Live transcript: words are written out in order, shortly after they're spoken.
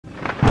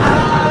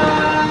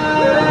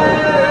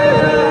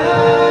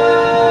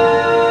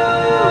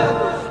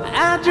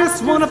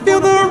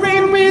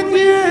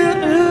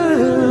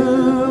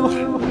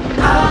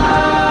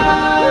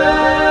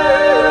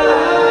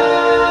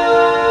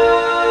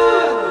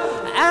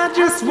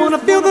just wanna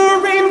feel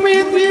the rain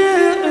with you.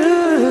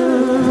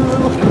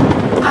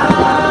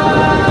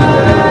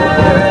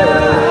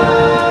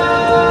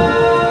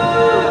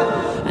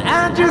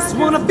 I just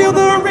wanna feel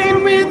the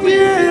rain with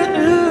you.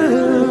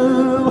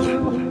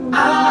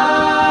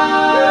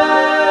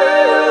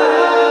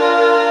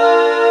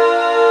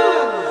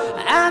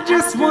 I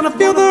just wanna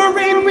feel the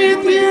rain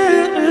with you.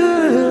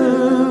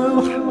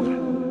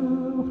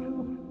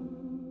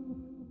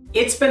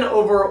 It's been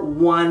over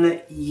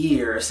 1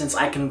 year since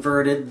I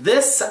converted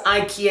this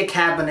IKEA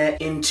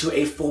cabinet into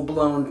a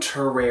full-blown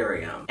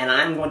terrarium. And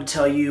I'm going to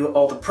tell you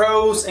all the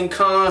pros and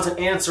cons and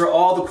answer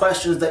all the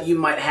questions that you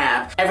might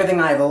have. Everything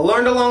I've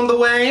learned along the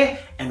way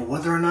and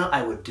whether or not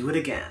I would do it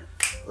again.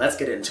 Let's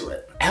get into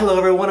it. Hello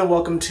everyone and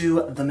welcome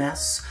to The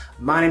Mess.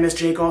 My name is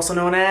Jake, also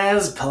known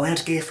as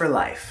Plant Gay for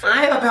Life.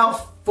 I have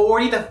about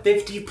 40 to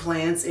 50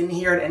 plants in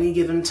here at any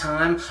given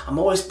time. I'm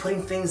always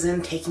putting things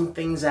in, taking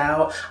things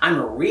out. I'm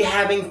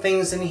rehabbing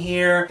things in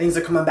here. Things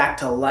are coming back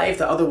to life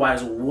that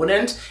otherwise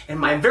wouldn't. In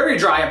my very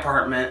dry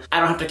apartment, I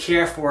don't have to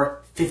care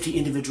for 50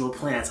 individual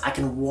plants. I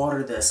can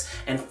water this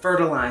and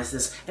fertilize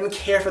this and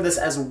care for this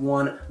as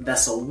one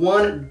vessel.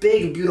 One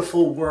big,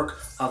 beautiful work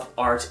of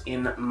art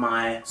in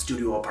my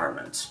studio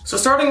apartment. So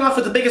starting off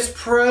with the biggest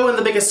pro and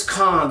the biggest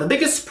con. The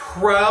biggest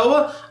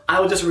pro, I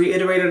will just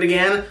reiterate it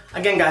again.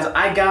 Again, guys,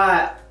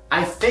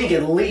 I think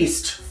at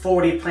least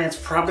 40 plants,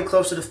 probably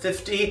closer to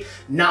 50,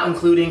 not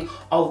including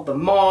all of the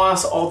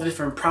moss, all the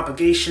different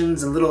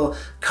propagations and little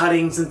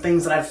cuttings and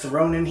things that I've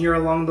thrown in here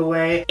along the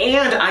way.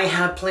 And I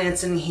have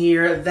plants in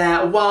here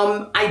that,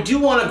 while I do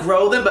want to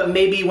grow them, but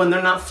maybe when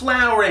they're not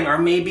flowering or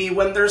maybe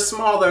when they're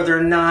smaller,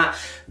 they're not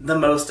the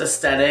most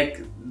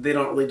aesthetic. They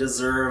don't really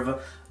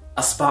deserve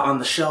a spot on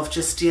the shelf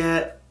just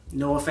yet.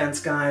 No offense,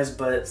 guys,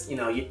 but you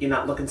know, you're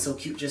not looking so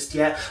cute just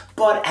yet.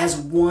 But as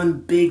one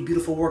big,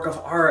 beautiful work of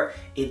art,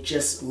 it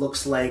just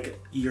looks like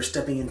you're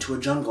stepping into a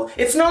jungle.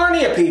 It's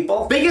Narnia,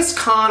 people. Biggest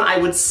con, I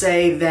would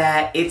say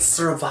that it's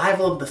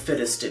survival of the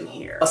fittest in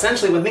here.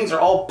 Essentially, when things are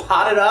all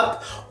potted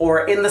up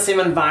or in the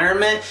same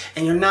environment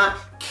and you're not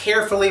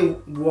carefully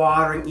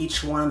watering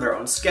each one on their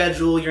own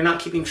schedule, you're not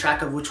keeping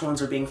track of which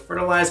ones are being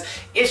fertilized,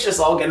 it's just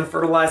all getting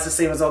fertilized the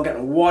same, it's all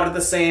getting watered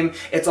the same,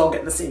 it's all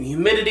getting the same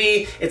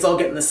humidity, it's all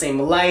getting the same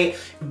light.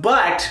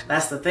 But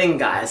that's the thing,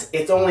 guys,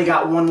 it's only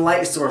got one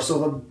light source.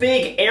 So if a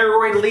big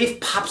aroid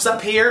leaf pops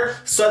up here,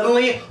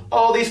 suddenly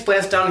all these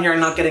plants down here are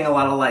not getting a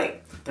lot of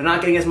light. They're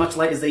not getting as much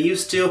light as they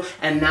used to,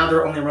 and now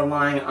they're only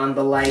relying on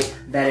the light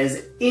that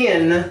is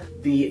in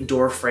the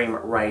door frame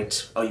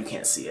right. Oh, you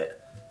can't see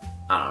it.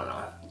 I don't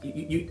know.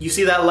 You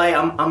see that light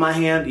on my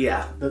hand?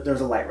 Yeah,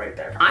 there's a light right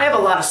there. I have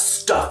a lot of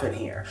stuff in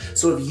here.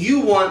 So if you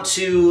want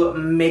to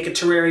make a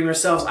terrarium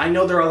yourselves, I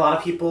know there are a lot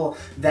of people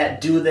that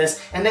do this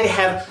and they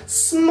have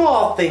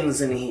small things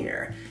in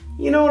here.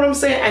 You know what I'm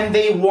saying? And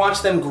they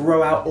watch them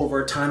grow out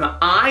over time.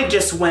 I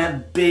just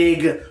went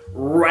big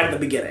right at the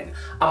beginning.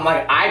 I'm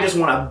like, I just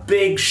want a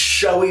big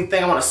showy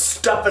thing. I want to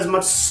stuff as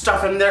much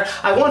stuff in there.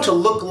 I want to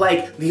look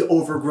like the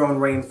overgrown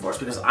rainforest,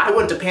 because I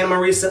went to Panama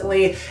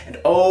recently and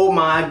oh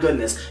my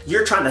goodness,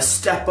 you're trying to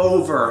step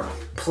over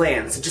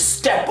plants, just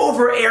step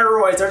over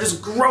aroids. They're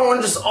just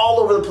growing just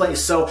all over the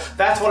place. So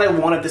that's what I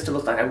wanted this to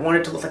look like. I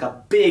wanted it to look like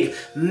a big,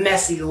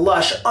 messy,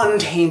 lush,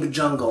 untamed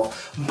jungle,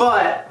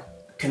 but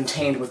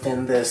contained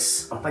within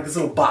this, like this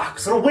little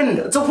box, little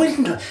window. It's a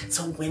window. It's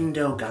a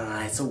window,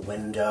 guys. It's a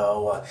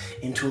window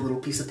into a little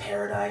piece of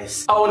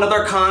paradise. Oh,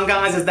 another con,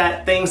 guys, is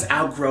that things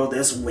outgrow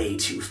this way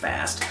too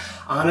fast.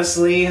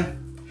 Honestly,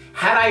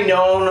 had I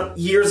known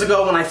years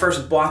ago when I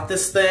first bought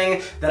this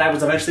thing that I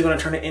was eventually going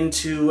to turn it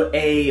into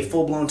a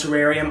full-blown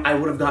terrarium, I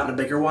would have gotten a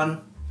bigger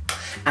one.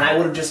 And I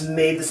would have just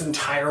made this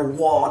entire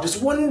wall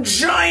just one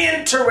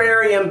giant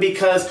terrarium,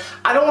 because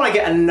I don't want to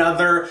get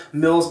another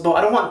Milsbo.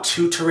 I don't want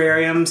 2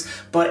 terrariums,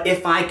 but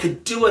if I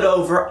could do it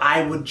over,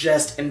 I would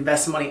just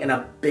invest money in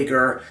a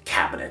bigger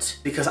cabinet,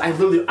 because I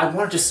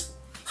want to just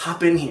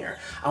hop in here.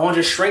 I want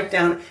to shrink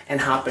down and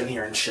hop in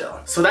here and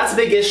chill. So that's a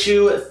big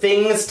issue.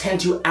 Things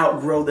tend to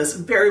outgrow this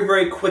very,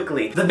 very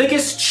quickly. The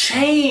biggest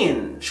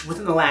change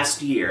within the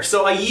last year.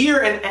 So a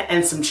year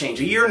and some change,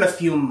 a year and a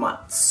few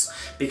months,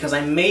 because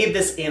I made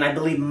this in, I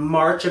believe,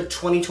 March of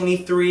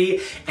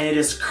 2023, and it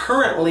is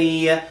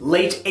currently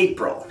late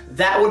April.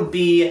 That would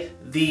be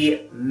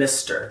the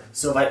mister.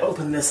 So if I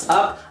open this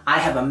up, I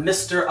have a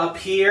mister up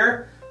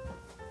here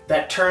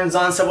that turns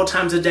on several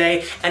times a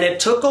day, and it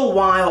took a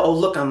while. Oh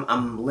look,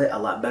 I'm lit a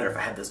lot better if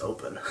I had this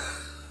open.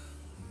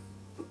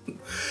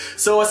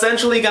 So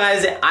essentially,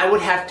 guys, I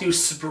would have to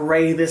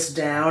spray this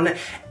down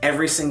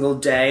every single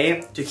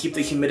day to keep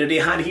the humidity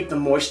high, to keep the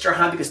moisture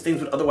high, because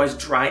things would otherwise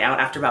dry out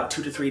after about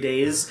 2 to 3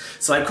 days.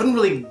 So I couldn't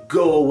really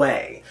go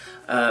away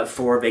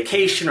for a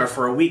vacation or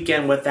for a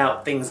weekend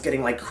without things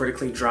getting like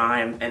critically dry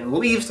and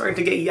leaves starting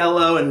to get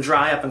yellow and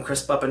dry up and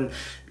crisp up, and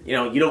you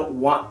know, you don't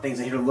want things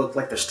in here to look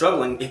like they're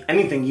struggling. If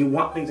anything, you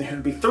want things in here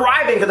to be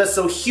thriving, because it's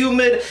so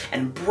humid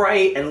and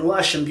bright and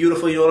lush and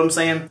beautiful, you know what I'm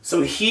saying?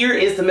 So here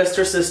is the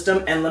mister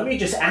system, and let me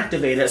just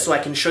activate it so I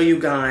can show you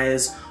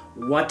guys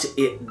what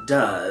it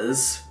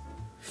does.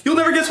 You'll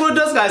never guess what it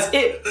does, guys.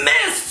 It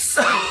mists!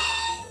 So,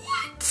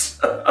 what?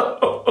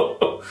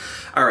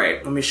 All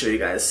right, let me show you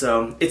guys.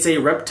 So it's a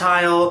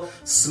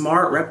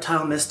smart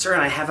reptile mister,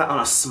 and I have it on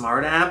a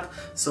smart app.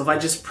 So if I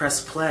just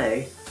press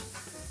play,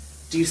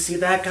 do you see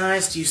that,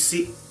 guys? Do you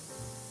see?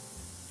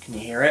 Can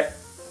you hear it?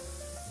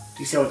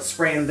 Do you see how it's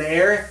spraying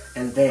there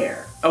and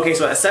there? Okay,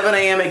 so at 7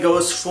 a.m. it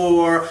goes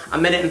for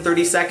 1 minute and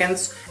 30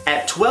 seconds.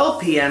 At 12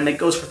 p.m. it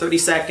goes for 30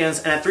 seconds,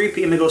 and at 3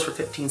 p.m. it goes for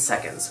 15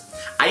 seconds.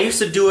 I used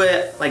to do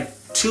it like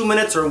 2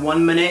 minutes or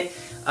 1 minute,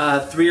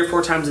 3 or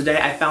 4 times a day.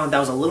 I found that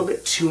was a little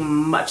bit too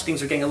much.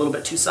 Things were getting a little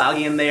bit too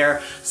soggy in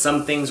there.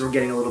 Some things were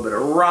getting a little bit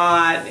of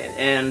rot,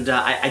 and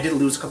I did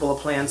lose a couple of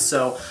plants.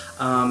 So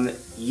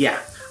yeah,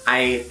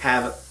 I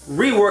have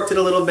reworked it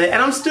a little bit,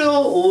 and I'm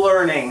still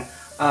learning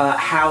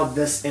how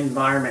this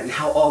environment and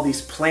how all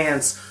these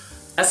plants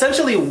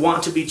essentially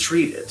want to be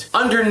treated.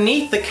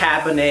 Underneath the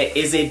cabinet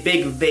is a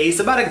big vase,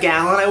 about a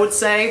gallon I would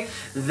say,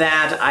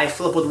 that I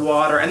fill up with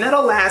water, and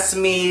that'll last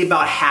me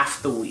about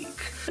half the week.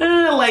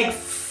 Like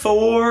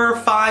 4 or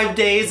 5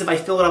 days if I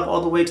fill it up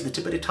all the way to the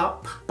tippity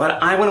top.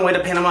 But I went away to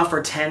Panama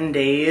for 10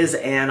 days,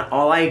 and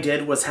all I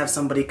did was have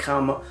somebody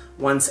come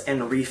once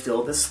and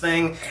refill this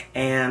thing,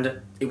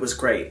 and it was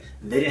great.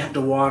 They didn't have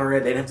to water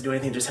it, they didn't have to do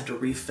anything, just have to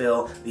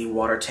refill the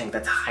water tank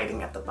that's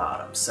hiding at the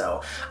bottom.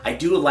 So I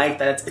do like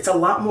that it's a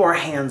lot more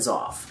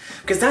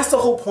hands-off, because that's the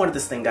whole point of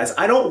this thing, guys.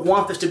 I don't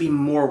want this to be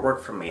more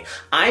work for me.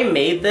 I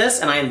made this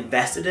and I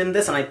invested in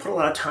this and I put a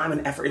lot of time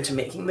and effort into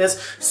making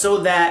this so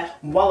that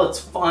while it's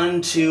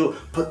fun to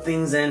put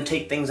things in,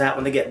 take things out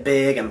when they get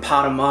big and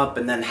pot them up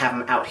and then have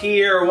them out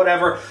here or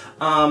whatever,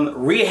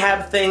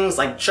 rehab things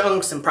like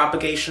chunks and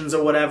propagations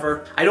or whatever,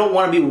 I don't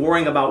want to be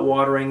worrying about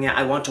watering it.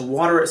 I want to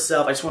water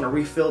itself. I just want to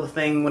refill the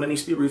thing when it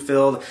needs to be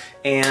refilled,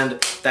 and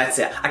that's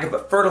it. I can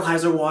put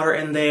fertilizer water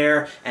in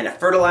there and it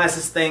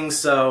fertilizes things,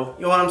 so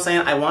you know what I'm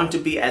saying? I want to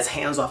be as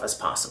hands-off as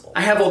possible.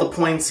 I have all the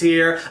points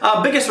here.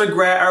 Biggest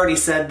regret, I already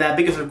said that.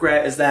 Biggest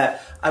regret is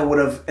that I would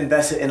have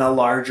invested in a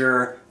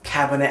larger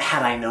cabinet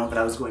had I known that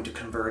I was going to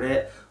convert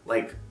it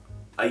like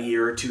a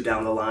year or 2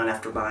 down the line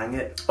after buying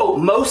it. Oh,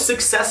 most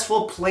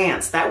successful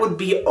plants. That would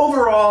be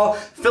overall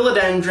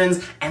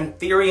philodendrons and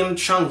Terrarium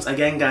chunks.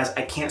 Again, guys,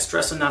 I can't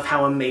stress enough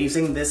how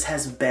amazing this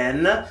has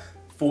been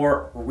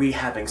for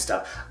rehabbing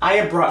stuff. I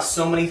have brought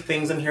so many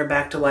things in here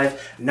back to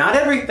life. Not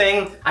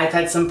everything. I've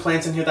had some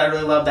plants in here that I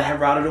really love that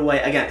have rotted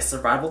away. Again, it's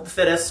survival of the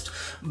fittest,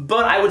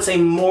 but I would say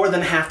more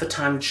than half the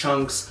time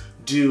chunks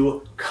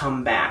do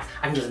come back.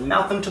 I can just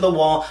mount them to the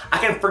wall. I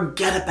can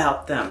forget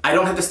about them. I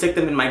don't have to stick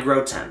them in my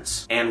grow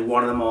tent and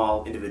water them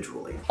all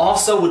individually.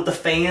 Also, with the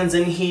fans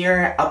in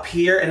here, up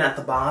here and at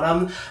the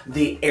bottom,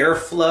 the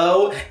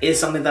airflow is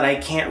something that I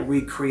can't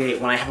recreate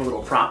when I have a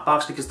little prop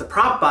box, because the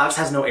prop box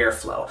has no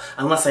airflow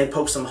unless I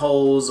poke some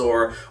holes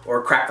or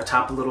crack the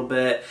top a little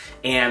bit,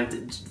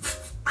 and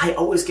I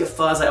always get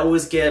fuzz, I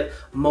always get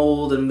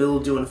mold and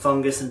mildew and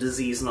fungus and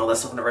disease and all that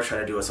stuff whenever I try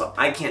to do it, so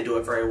I can't do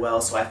it very well.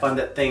 So I find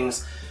that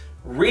things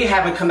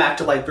rehab and come back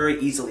to life very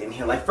easily in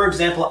here. Like, for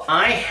example,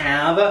 I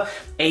have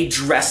a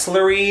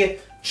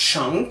Dresslery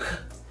chunk,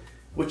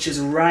 which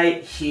is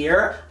right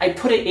here. I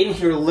put it in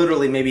here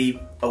literally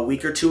maybe a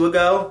week or 2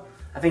 ago,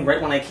 I think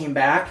right when I came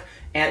back,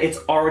 and it's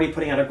already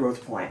putting out a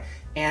growth point.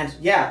 And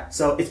yeah,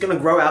 so it's gonna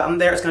grow out in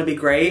there, it's gonna be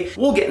great.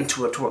 We'll get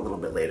into it a little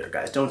bit later,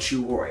 guys, don't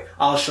you worry.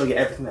 I'll show you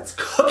everything that's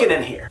cooking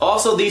in here.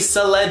 Also the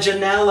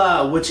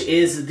Selaginella, which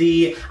is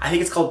the, I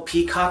think it's called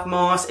peacock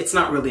moss. It's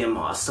not really a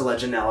moss,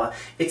 Selaginella.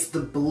 It's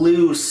the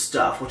blue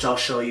stuff, which I'll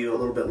show you a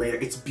little bit later.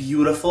 It's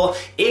beautiful.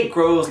 It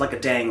grows like a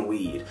dang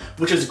weed,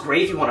 which is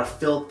great if you wanna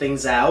fill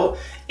things out.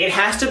 It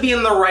has to be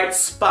in the right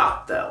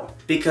spot though,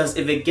 because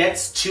if it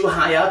gets too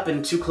high up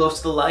and too close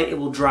to the light, it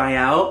will dry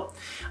out.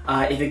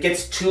 If it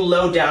gets too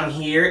low down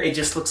here, it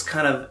just looks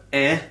kind of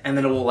and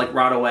then it will like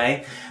rot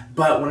away.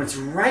 But when it's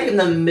right in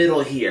the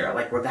middle here,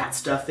 like where that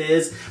stuff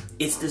is,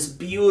 it's this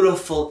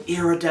beautiful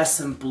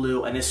iridescent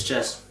blue, and it's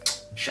just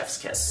chef's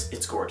kiss.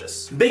 It's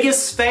gorgeous.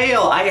 Biggest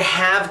fail, I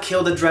have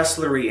killed a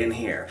Dresslery in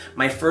here.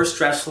 My first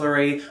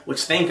Dresslery,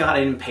 which thank God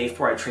I didn't pay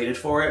for, I traded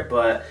for it,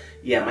 but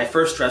yeah, my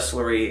first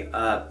Dresslery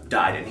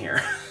died in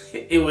here.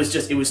 It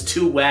was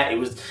too wet. It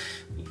was,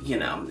 you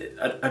know,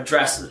 a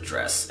dress is a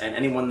dress, and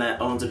anyone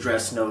that owns a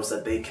dress knows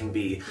that they can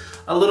be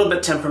a little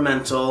bit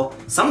temperamental.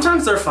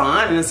 Sometimes they're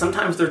fine, and then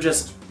sometimes they're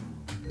just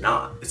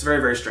not. It's very,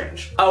 very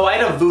strange. Oh, I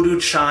had a Voodoo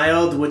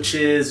Child, which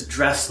is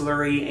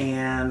Dresslery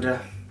and,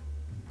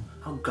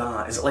 oh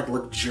God, is it like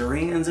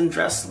Luxurians and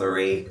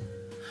Dresslery?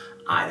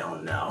 I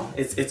don't know.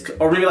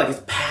 Or maybe like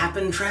it's Pap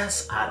and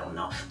Dress? I don't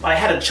know. But I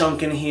had a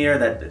chunk in here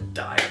that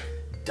died.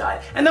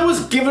 And that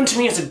was given to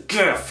me as a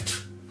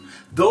gift.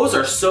 Those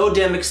are so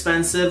damn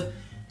expensive.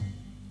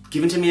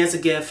 Given to me as a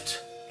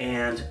gift,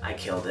 and I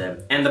killed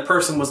it. And the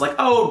person was like,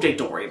 oh, Jake,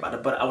 don't worry about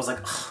it. But I was like,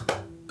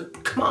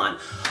 but come on.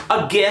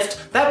 A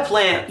gift? That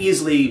plant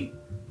easily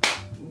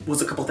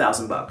was a couple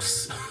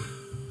 $1,000.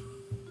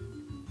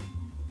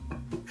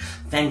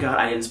 Thank God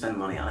I didn't spend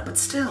money on it, but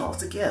still,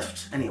 it's a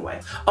gift.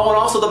 Anyway. Oh, and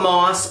also the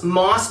moss.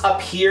 Moss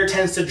up here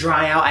tends to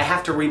dry out. I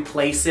have to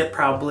replace it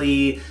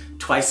probably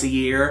twice a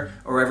year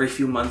or every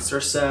few months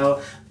or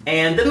so.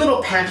 And then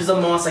little patches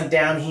of moss like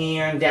down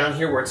here and down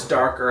here where it's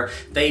darker,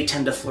 they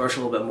tend to flourish a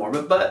little bit more.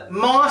 But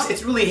moss,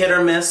 it's really hit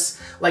or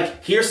miss.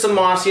 Like here's some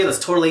moss here that's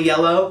totally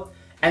yellow,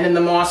 and then the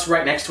moss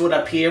right next to it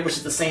up here, which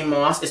is the same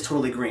moss, is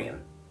totally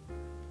green.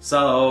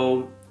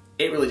 So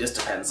it really just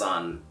depends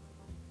on,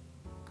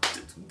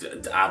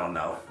 I don't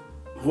know,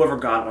 whoever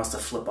God wants to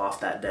flip off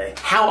that day.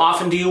 How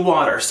often do you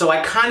water? So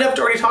I kind of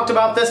already talked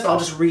about this, but I'll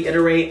just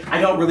reiterate. I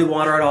don't really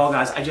water at all,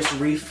 guys. I just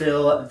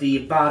refill the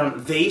bottom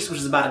vase, which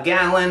is about a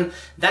gallon.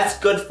 That's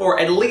good for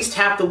at least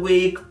half the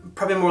week,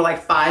 probably more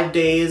like 5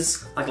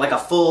 days, like a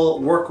full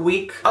work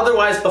week.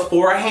 Otherwise,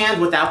 beforehand,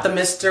 without the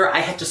mister, I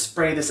have to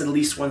spray this at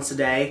least once a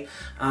day,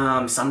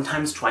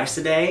 sometimes twice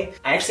a day.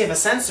 I actually have a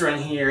sensor in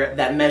here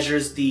that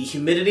measures the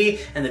humidity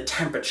and the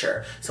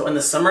temperature. So in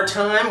the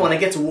summertime, when it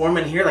gets warm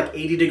in here, like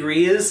 80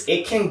 degrees,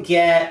 it can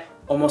get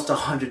almost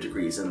 100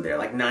 degrees in there,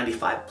 like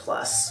 95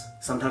 plus.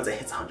 Sometimes it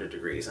hits 100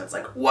 degrees and it's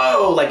like,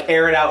 whoa, like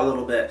air it out a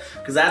little bit,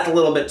 because that's a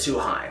little bit too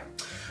high.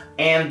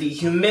 And the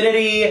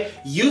humidity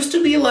used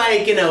to be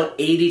like,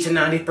 80 to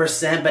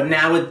 90%, but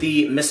now with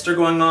the mister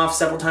going off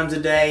several times a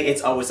day,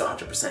 it's always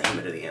 100%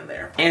 humidity in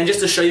there. And just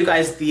to show you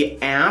guys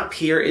the app,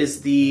 here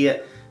is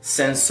the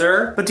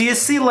sensor. But do you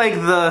see like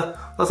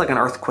looks like an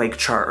earthquake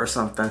chart or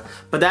something,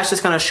 but that's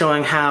just kind of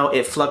showing how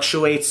it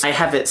fluctuates. I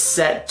have it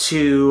set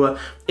to,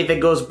 if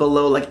it goes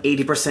below like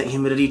 80%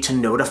 humidity, to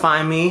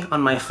notify me on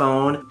my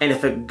phone, and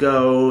if it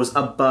goes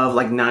above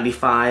like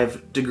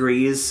 95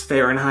 degrees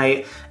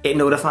Fahrenheit, it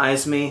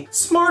notifies me.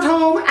 Smart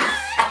home!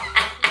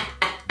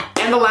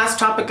 And the last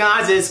topic,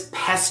 guys, is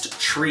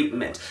pest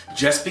treatment.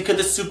 Just because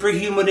it's super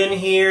humid in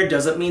here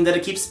doesn't mean that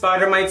it keeps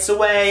spider mites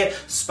away.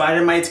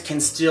 Spider mites can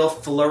still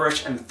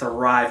flourish and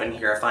thrive in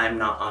here if I am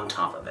not on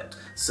top of it.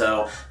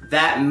 So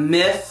that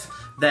myth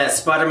that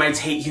spider mites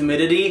hate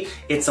humidity,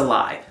 it's a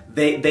lie.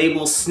 They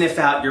will sniff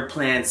out your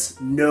plants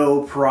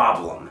no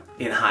problem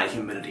in high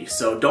humidity.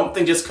 So don't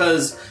think just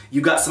because you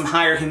got some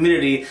higher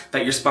humidity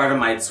that your spider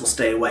mites will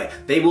stay away.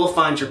 They will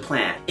find your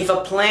plant. If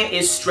a plant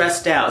is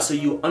stressed out, so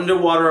you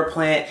underwater a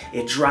plant,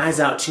 it dries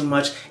out too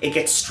much, it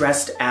gets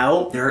stressed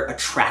out, they're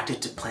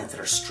attracted to plants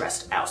that are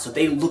stressed out. So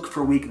they look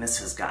for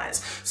weaknesses,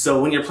 guys. So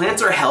when your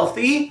plants are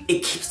healthy,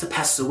 it keeps the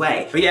pests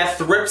away. But yeah,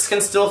 thrips can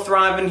still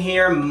thrive in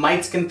here,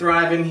 mites can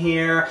thrive in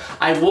here.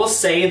 I will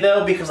say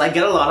though, because I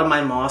get a lot of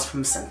my moss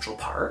from Central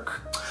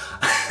Park,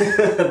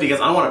 because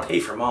I don't want to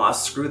pay for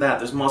moss. Screw that,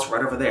 there's moss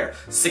right over there.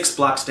 6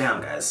 blocks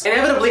down, guys.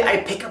 Inevitably, I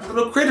pick up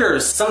little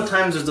critters.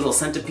 Sometimes there's little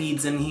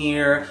centipedes in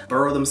here,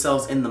 burrow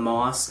themselves in the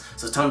moss.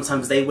 So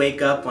sometimes they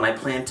wake up when I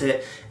plant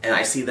it, and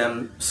I see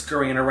them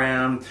scurrying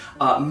around.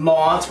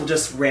 Moths will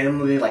just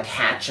randomly like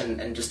hatch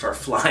and just start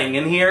flying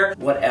in here.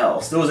 What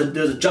else? There was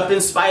a jumping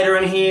spider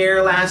in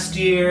here last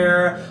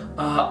year.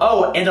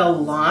 Oh, and a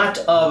lot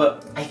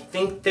of, I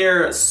think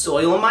they're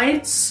soil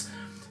mites.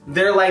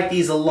 They're like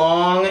these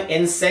long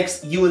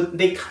insects.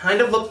 They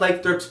kind of look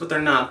like thrips, but they're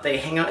not. They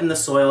hang out in the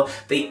soil.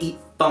 They eat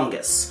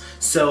fungus.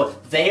 So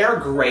they are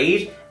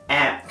great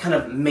at kind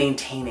of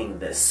maintaining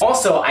this.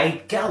 Also,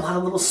 I get a lot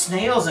of little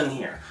snails in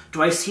here.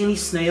 Do I see any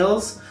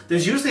snails?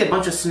 There's usually a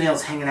bunch of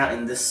snails hanging out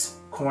in this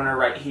corner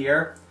right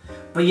here.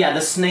 But yeah,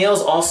 the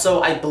snails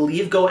also, I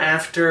believe, go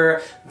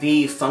after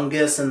the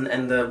fungus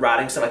and the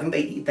rotting stuff. I think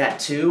they eat that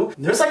too.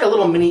 There's like a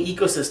little mini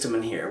ecosystem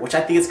in here, which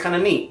I think is kind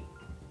of neat.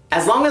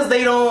 As long as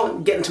they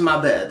don't get into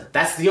my bed.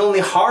 That's the only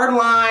hard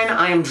line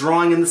I am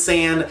drawing in the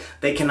sand.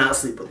 They cannot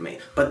sleep with me,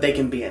 but they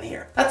can be in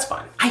here. That's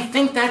fine. I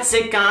think that's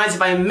it, guys.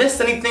 If I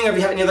missed anything or if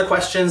you have any other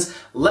questions,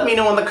 let me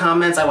know in the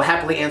comments. I will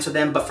happily answer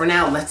them. But for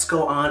now, let's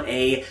go on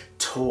a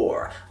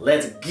tour.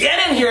 Let's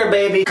get in here,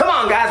 baby. Come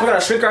on, guys. We're gonna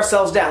shrink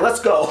ourselves down.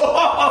 Let's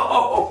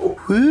go.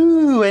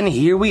 Woo, and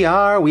here we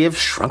are. We have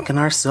shrunken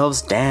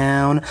ourselves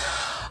down.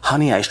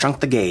 Honey, I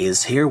Shrunk the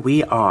Gaze. Here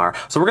we are.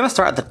 So we're gonna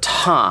start at the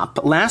top.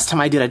 Last time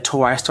I did a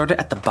tour, I started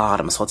at the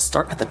bottom. So let's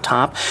start at the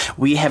top.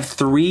 We have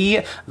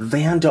 3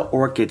 Vanda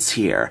orchids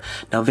here.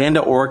 Now,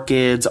 Vanda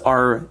orchids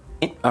are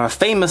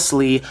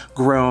famously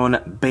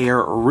grown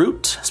bare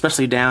root,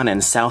 especially down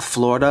in South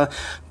Florida.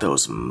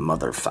 Those I'm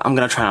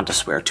gonna try not to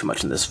swear too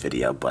much in this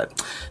video,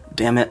 but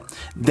damn it.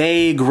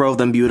 They grow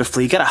them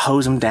beautifully. You gotta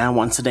hose them down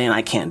once a day, and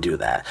I can't do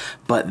that.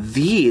 But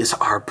these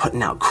are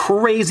putting out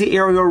crazy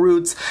aerial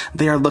roots.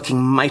 They are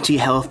looking mighty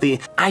healthy.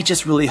 I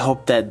just really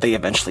hope that they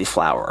eventually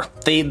flower.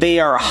 They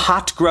are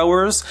hot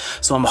growers,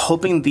 so I'm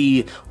hoping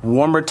the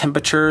warmer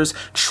temperatures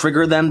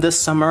trigger them this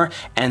summer,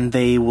 and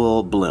they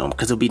will bloom,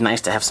 because it'll be nice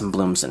to have some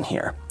blooms in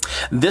here.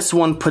 This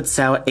one puts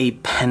out a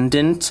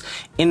pendant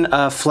in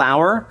a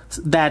flower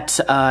that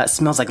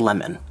smells like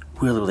lemon.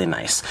 Really, really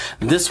nice.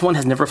 This one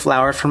has never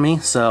flowered for me,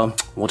 so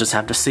we'll just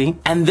have to see.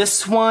 And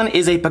this one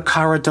is a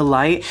Picara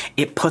Delight.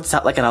 It puts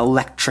out like an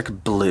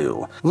electric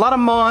blue. A lot of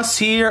moss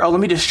here. Oh, let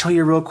me just show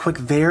you real quick.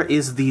 There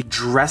is the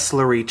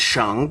Dresslery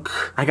chunk.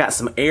 I got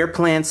some air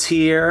plants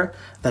here.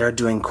 that are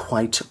doing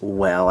quite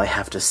well, I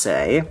have to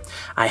say.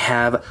 I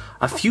have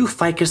a few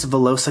Ficus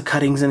villosa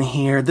cuttings in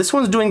here. This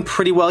one's doing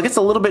pretty well. It gets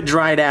a little bit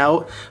dried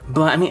out,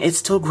 but I mean, it's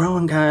still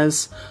growing,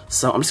 guys.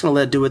 So I'm just gonna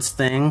let it do its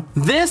thing.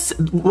 This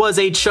was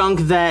a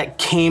chunk that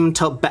came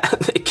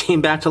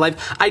back to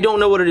life. I don't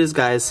know what it is,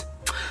 guys.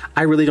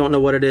 I really don't know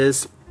what it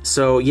is.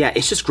 So yeah,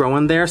 it's just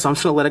growing there, so I'm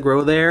just gonna let it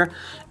grow there,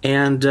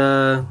 and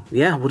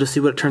yeah, we'll just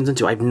see what it turns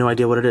into. I have no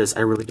idea what it is,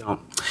 I really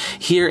don't.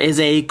 Here is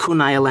a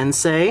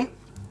Kunayalense,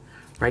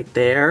 right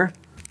there.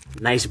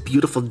 Nice,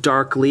 beautiful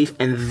dark leaf,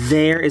 and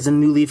there is a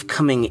new leaf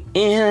coming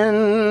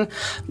in.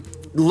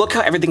 Look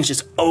how everything's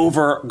just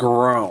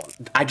overgrown.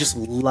 I just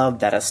love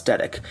that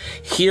aesthetic.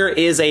 Here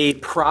is a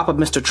prop of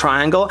Mr.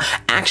 Triangle.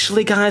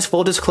 Actually, guys,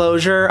 full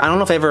disclosure, I don't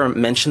know if I ever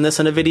mentioned this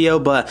in a video,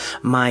 but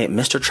my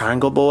Mr.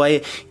 Triangle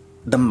boy,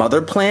 the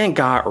mother plant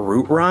got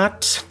root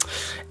rot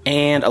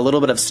and a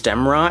little bit of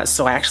stem rot,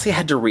 so I actually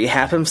had to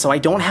rehab him, so I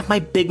don't have my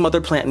big mother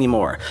plant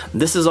anymore.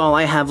 This is all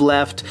I have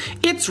left.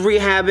 It's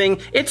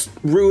rehabbing, it's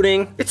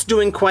rooting, it's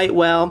doing quite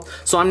well,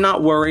 so I'm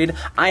not worried.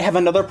 I have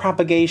another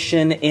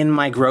propagation in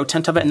my grow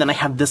tent of it, and then I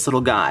have this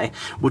little guy,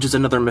 which is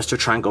another Mr.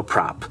 Triangle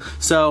prop.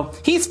 So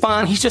he's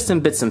fine, he's just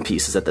in bits and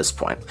pieces at this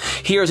point.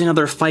 Here's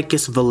another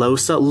Ficus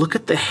villosa. Look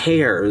at the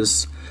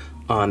hairs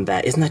on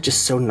that. Isn't that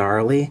just so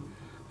gnarly?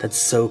 That's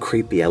so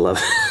creepy, I love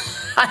it.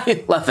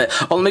 I love it.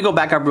 Oh, let me go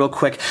back up real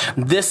quick.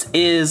 This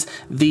is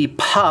the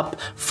pup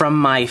from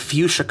my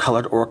fuchsia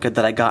colored orchid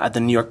that I got at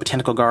the New York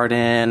Botanical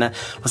Garden.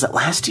 Was it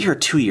last year or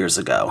 2 years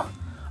ago?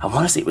 I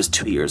want to say it was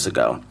 2 years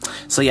ago.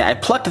 So yeah, I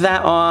plucked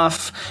that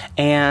off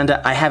and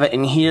I have it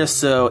in here,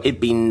 so it'd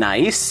be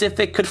nice if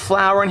it could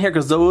flower in here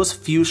because those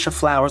fuchsia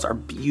flowers are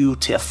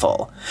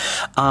beautiful.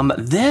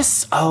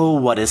 Oh,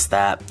 what is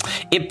that?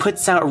 It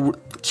puts out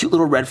cute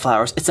little red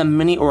flowers. It's a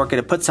mini orchid.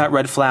 It puts out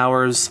red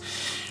flowers.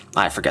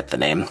 I forget the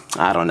name.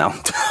 I don't know.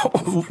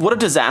 What a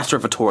disaster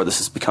of a tour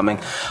this is becoming.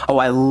 Oh,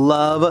 I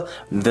love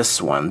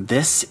this one.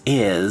 This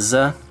is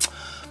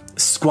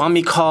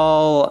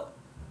Squamical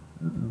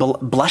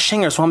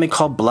Blushing, or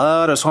Squamical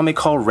Blood, or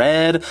Squamical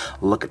Red.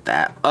 Look at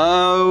that.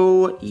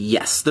 Oh,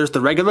 yes. There's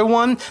the regular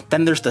one.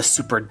 Then there's the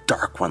super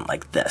dark one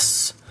like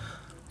this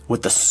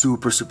with the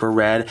super, super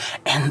red.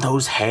 And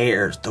those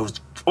hairs,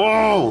 those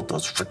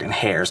freaking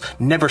hairs.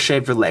 Never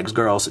shave your legs,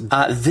 girls.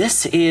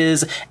 This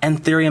is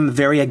Terrarium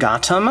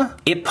variegatum.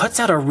 It puts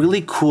out a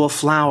really cool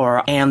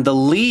flower and the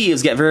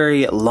leaves get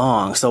very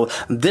long. So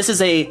this is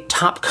a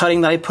top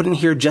cutting that I put in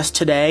here just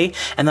today.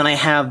 And then I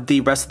have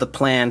the rest of the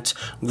plant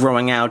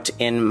growing out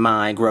in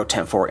my grow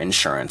tent for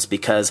insurance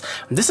because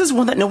this is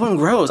one that no one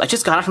grows. I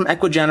just got it from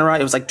Equigenera.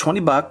 It was like 20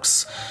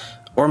 bucks.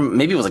 Or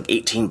maybe it was like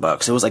 18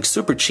 bucks. It was like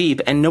super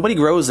cheap and nobody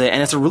grows it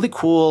and it's a really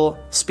cool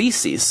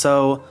species.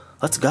 So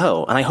let's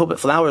go. And I hope it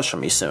flowers for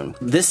me soon.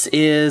 This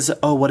is,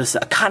 oh, what is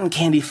that? A cotton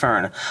candy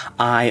fern.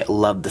 I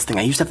love this thing.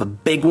 I used to have a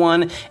big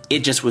one.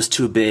 It just was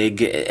too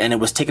big and it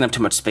was taking up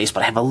too much space,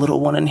 but I have a little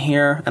one in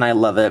here and I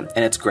love it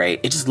and it's great.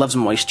 It just loves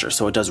moisture,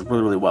 so it does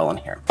really, really well in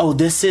here. Oh,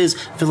 this is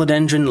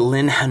Philodendron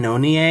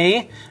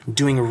linhanoniae,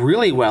 doing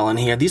really well in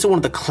here. These are one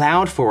of the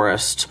cloud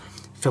forest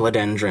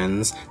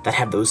philodendrons that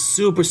have those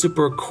super,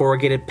 super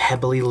corrugated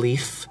pebbly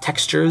leaf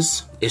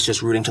textures. It's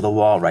just rooting to the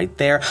wall right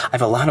there. I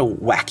have a lot of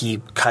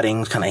wacky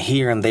cuttings kind of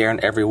here and there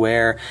and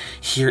everywhere.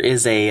 Here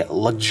is a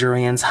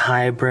luxuriance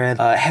hybrid,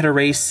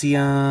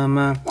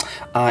 Hederaceum.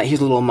 Here's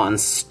a little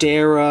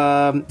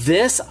Monstera.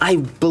 This, I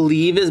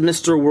believe, is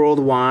Mr.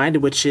 Worldwide,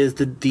 which is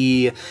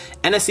the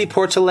NSC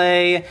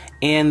Portale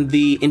and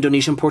the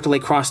Indonesian Portale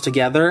crossed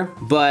together.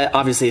 But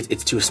obviously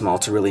it's too small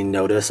to really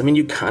notice. I mean,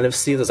 you kind of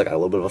see there's like a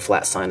little bit of a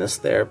flat sinus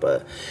there,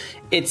 but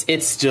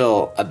it's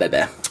still a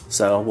bebe.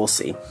 So we'll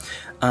see.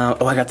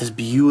 Oh, I got this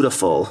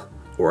beautiful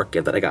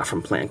orchid that I got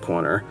from Plant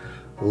Corner.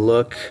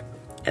 Look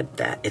at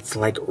that. It's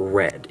like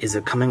red. Is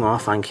it coming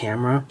off on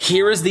camera?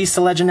 Here is the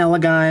Seleginella,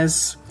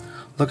 guys.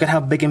 Look at how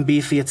big and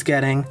beefy it's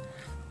getting.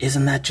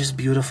 Isn't that just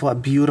beautiful? A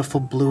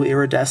beautiful blue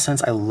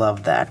iridescence. I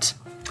love that.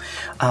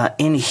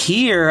 In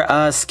here,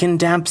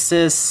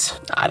 Scindapsus,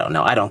 I don't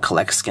know. I don't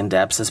collect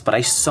Scindapsus, but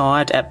I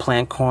saw it at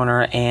Plant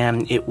Corner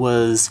and it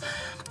was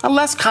a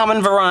less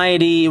common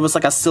variety. It was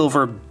like a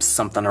silver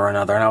something or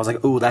another. And I was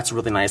like, ooh, that's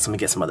really nice. Let me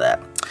get some of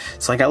that.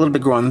 So I got a little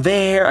bit growing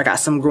there. I got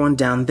some growing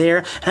down there.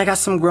 And I got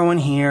some growing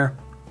here.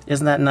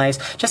 Isn't that nice?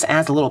 Just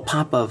adds a little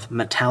pop of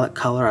metallic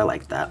color. I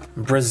like that.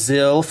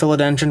 Brazil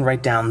philodendron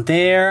right down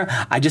there.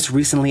 I just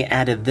recently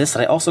added this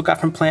that I also got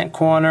from Plant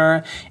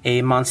Corner.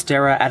 A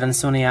Monstera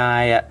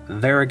Adansonii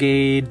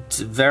variegated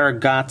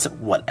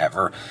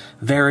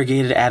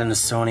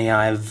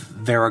Adansonii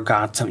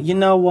variegatum. You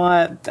know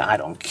what? I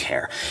don't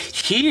care.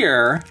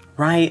 Here,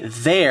 right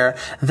there,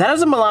 that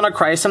is a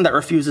Melanochrysum that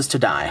refuses to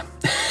die.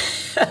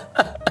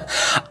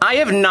 I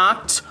have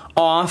knocked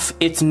off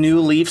its new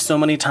leaf so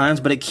many times,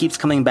 but it keeps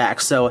coming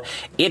back, so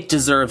it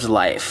deserves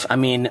life. I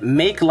mean,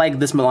 make like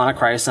this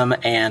Melanochrysum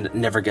and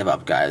never give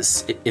up,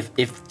 guys.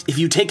 If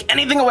you take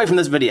anything away from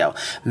this video,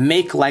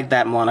 make like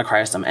that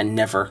Melanochrysum and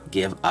never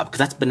give up, because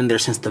that's been in there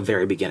since the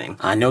very beginning.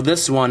 I know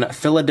this one,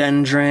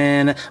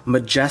 Philodendron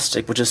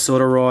Majestic, which is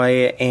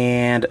Soderoy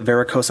and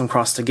Varicosum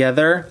crossed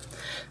together.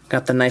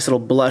 Got the nice little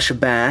blush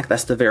back,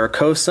 that's the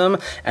Varicosum,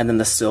 and then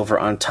the silver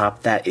on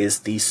top, that is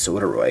the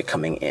Soderoy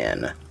coming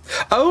in.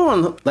 Oh,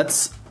 and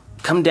let's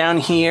come down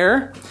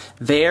here.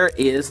 There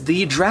is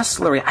the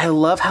Dresslery. I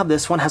love how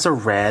this one has a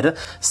red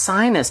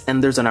sinus,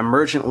 and there's an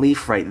emergent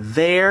leaf right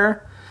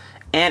there.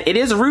 And it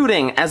is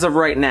rooting as of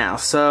right now,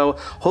 so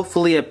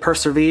hopefully it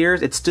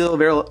perseveres. It's still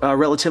very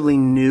relatively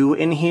new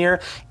in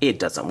here. It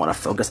doesn't want to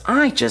focus.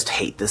 I just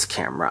hate this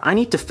camera. I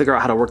need to figure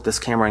out how to work this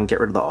camera and get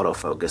rid of the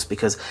autofocus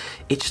because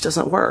it just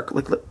doesn't work.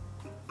 Look,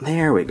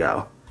 there we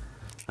go.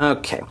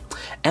 Okay,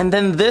 and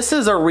then this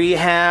is a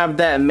rehab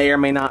that may or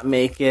may not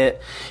make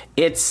it.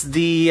 It's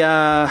the,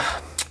 oh,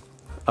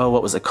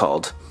 what was it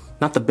called?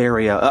 Not the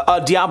Barrio,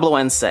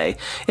 Diabloense.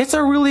 It's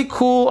a really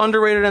cool,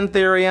 underrated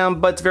Anthurium,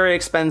 but it's very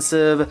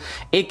expensive.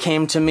 It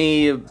came to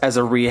me as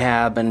a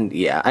rehab, and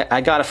yeah,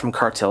 I got it from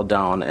Cartel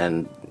Dawn,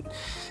 and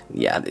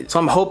yeah, so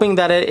I'm hoping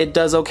that it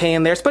does okay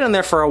in there. It's been in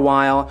there for a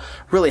while,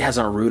 really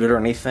hasn't rooted or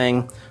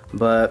anything,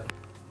 but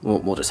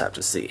we'll just have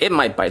to see. It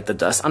might bite the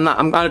dust. I'm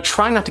gonna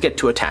try not to get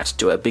too attached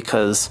to it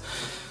because,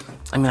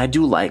 I mean, I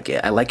do like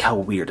it. I like how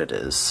weird it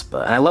is,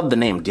 but and I love the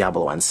name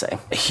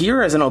Diabloense.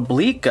 Here is an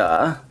Oblique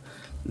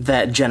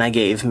that Jenna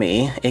gave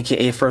me,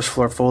 aka First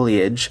Floor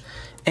Foliage,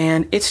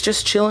 and it's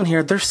just chilling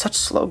here. They're such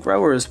slow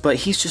growers, but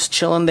he's just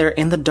chilling there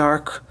in the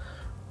dark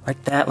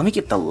like that. Let me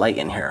get the light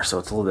in here so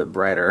it's a little bit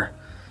brighter.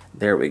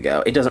 There we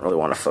go. It doesn't really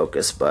want to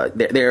focus, but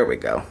there we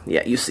go.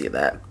 Yeah, you see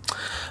that.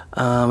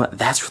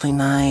 That's really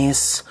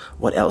nice.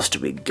 What else do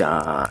we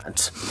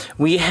got?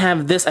 We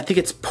have this, I think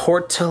it's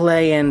Portale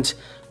and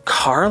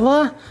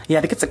Carla? Yeah,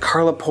 I think it's a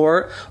Carla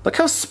port. Look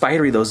how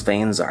spidery those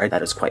veins are.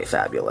 That is quite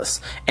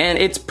fabulous. And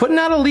it's putting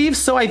out a leaf,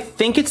 so I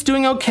think it's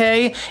doing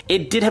okay.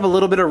 It did have a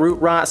little bit of root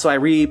rot, so I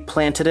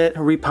replanted it,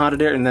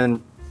 repotted it, and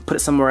then put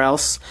it somewhere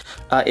else.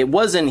 It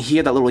was in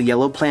here, that little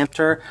yellow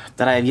planter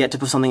that I have yet to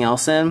put something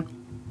else in.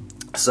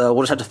 So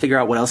we'll just have to figure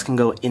out what else can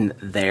go in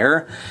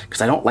there,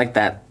 because I don't like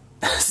that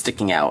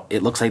sticking out.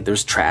 It looks like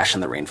there's trash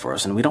in the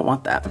rainforest, and we don't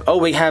want that. Oh,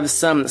 we have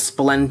some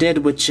Splendid,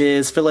 which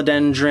is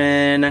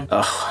Philodendron.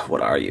 Ugh,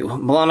 what are you?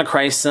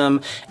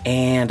 Melanochrysum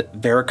and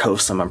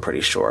Varicosum, I'm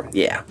pretty sure.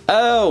 Yeah.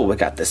 Oh, we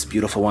got this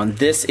beautiful one.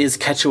 This is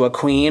Quechua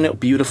Queen.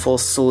 Beautiful,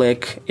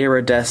 slick,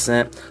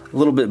 iridescent, a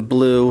little bit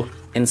blue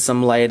in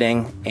some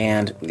lighting,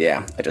 and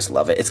yeah, I just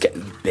love it. It's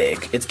getting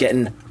big. It's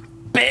getting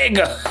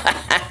big.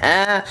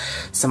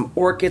 Some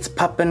orchids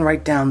popping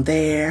right down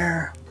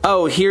there.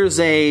 Oh, here's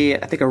I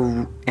think a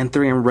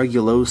Anthurium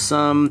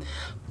regulosum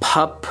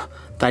pup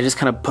that I just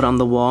kind of put on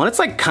the wall. And it's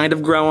like kind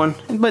of growing,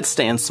 but it's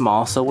staying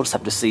small, so we'll just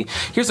have to see.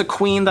 Here's a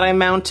queen that I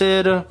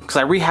mounted because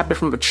I rehabbed it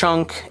from a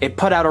chunk. It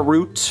put out a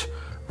root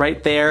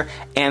right there,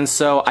 and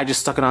so I just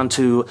stuck it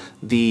onto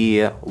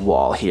the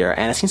wall here,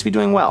 and it seems to be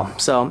doing well.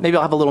 So maybe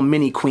I'll have a little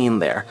mini queen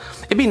there.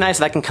 It'd be nice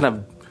if I can kind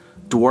of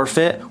dwarf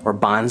it or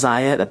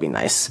bonsai it. That'd be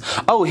nice.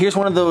 Oh, here's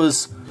one of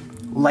those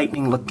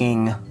lightning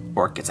looking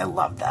orchids. I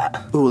love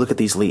that. Ooh, look at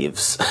these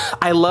leaves.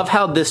 I love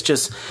how this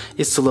just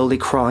is slowly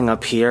crawling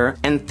up here.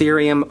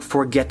 Anthurium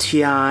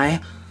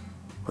forgetii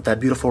with that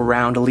beautiful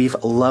round leaf.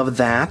 Love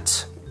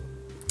that.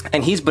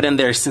 And he's been in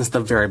there since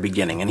the very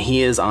beginning, and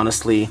he is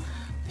honestly,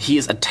 he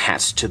is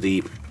attached to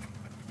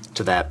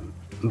that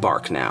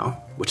bark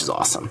now, which is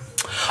awesome.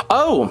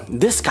 Oh,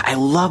 this guy, I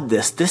love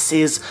this. This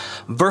is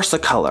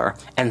Versicolor,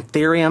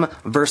 Anthurium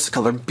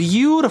Versicolor.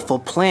 Beautiful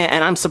plant,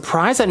 and I'm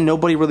surprised that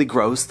nobody really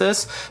grows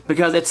this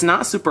because it's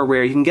not super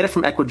rare. You can get it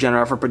from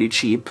Equigenera for pretty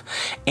cheap,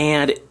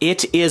 and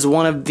it is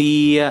one of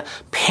the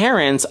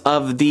parents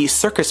of the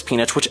circus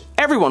peanuts, which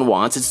everyone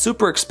wants. It's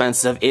super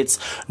expensive. It's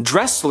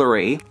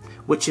Dresslery,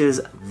 which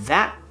is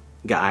that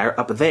guy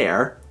up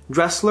there.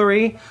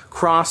 Dresslery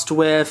crossed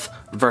with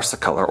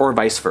Versicolor, or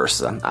vice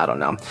versa, I don't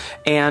know.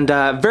 And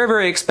very,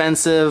 very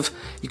expensive.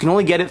 You can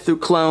only get it through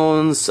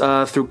clones,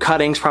 through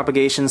cuttings,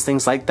 propagations,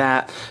 things like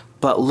that.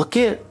 But look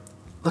at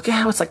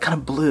how it's like kind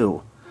of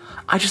blue.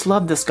 I just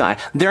love this guy.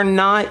 They're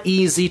not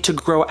easy to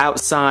grow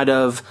outside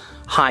of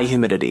high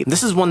humidity.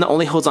 This is one that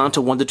only holds on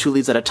to 1 to 2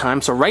 leaves at a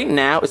time, so right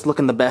now it's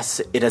looking the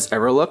best it has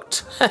ever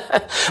looked.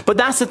 But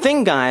that's the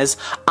thing, guys.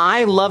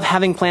 I love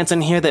having plants in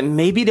here that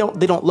maybe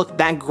they don't look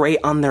that great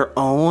on their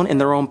own, in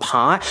their own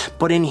pot,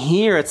 but in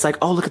here it's like,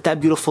 oh, look at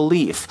that beautiful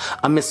leaf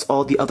amidst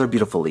all the other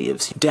beautiful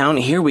leaves. Down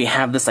here we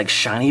have this like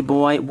shiny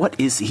boy. What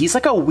is he? He's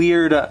like a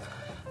weird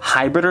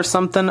hybrid or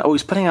something. Oh,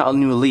 he's putting out a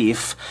new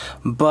leaf,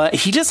 but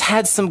he just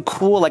had some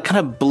cool like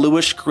kind of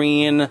bluish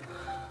green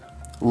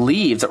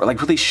leaves that were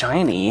like really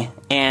shiny,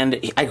 and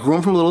I grew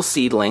him from a little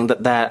seedling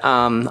that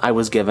I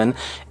was given,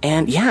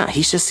 and yeah,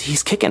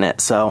 he's kicking it.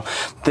 So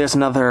there's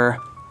another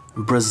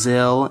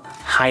Brazil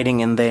hiding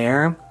in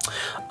there.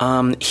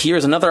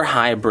 Here's another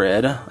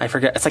hybrid. I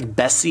forget, it's like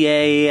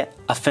Bessier,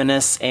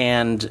 Affinis,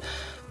 and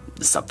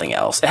something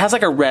else. It has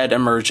like a red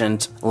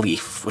emergent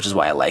leaf, which is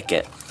why I like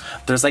it.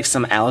 There's like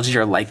some algae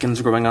or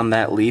lichens growing on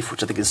that leaf,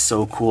 which I think is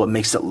so cool. It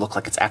makes it look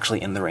like it's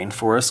actually in the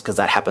rainforest, because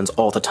that happens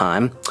all the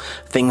time.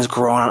 Things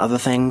grow on other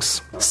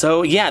things.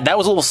 So yeah, that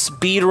was a little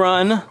speed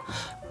run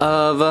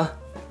of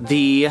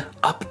the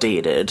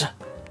updated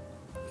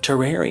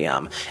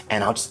terrarium.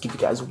 And I'll just give you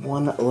guys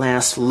one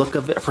last look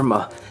of it from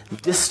a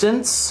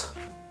distance.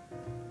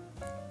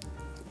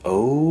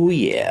 Oh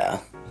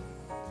yeah.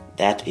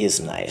 That is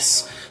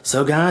nice.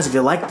 So guys, if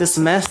you like this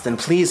mess, then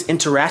please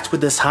interact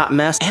with this hot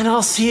mess, and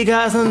I'll see you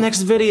guys in the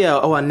next video.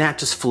 Oh, a gnat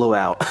just flew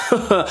out.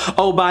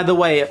 Oh, by the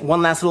way,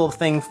 one last little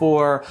thing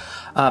for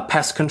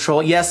pest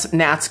control. Yes,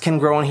 gnats can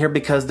grow in here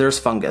because there's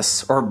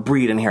fungus, or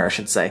breed in here, I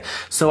should say.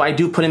 So I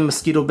do put in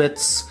mosquito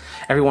bits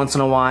every once in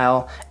a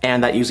while,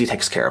 and that usually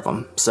takes care of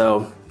them.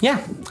 So,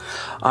 yeah.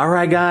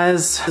 Alright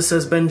guys, this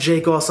has been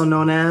Jake, also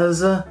known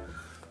as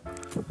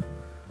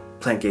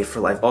Plant Gay for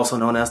Life, also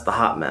known as The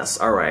Hot Mess.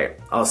 Alright,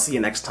 I'll see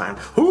you next time.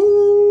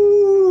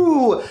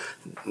 Ooh!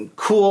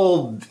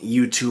 Cool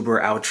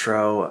YouTuber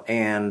outro,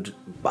 and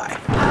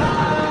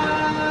bye.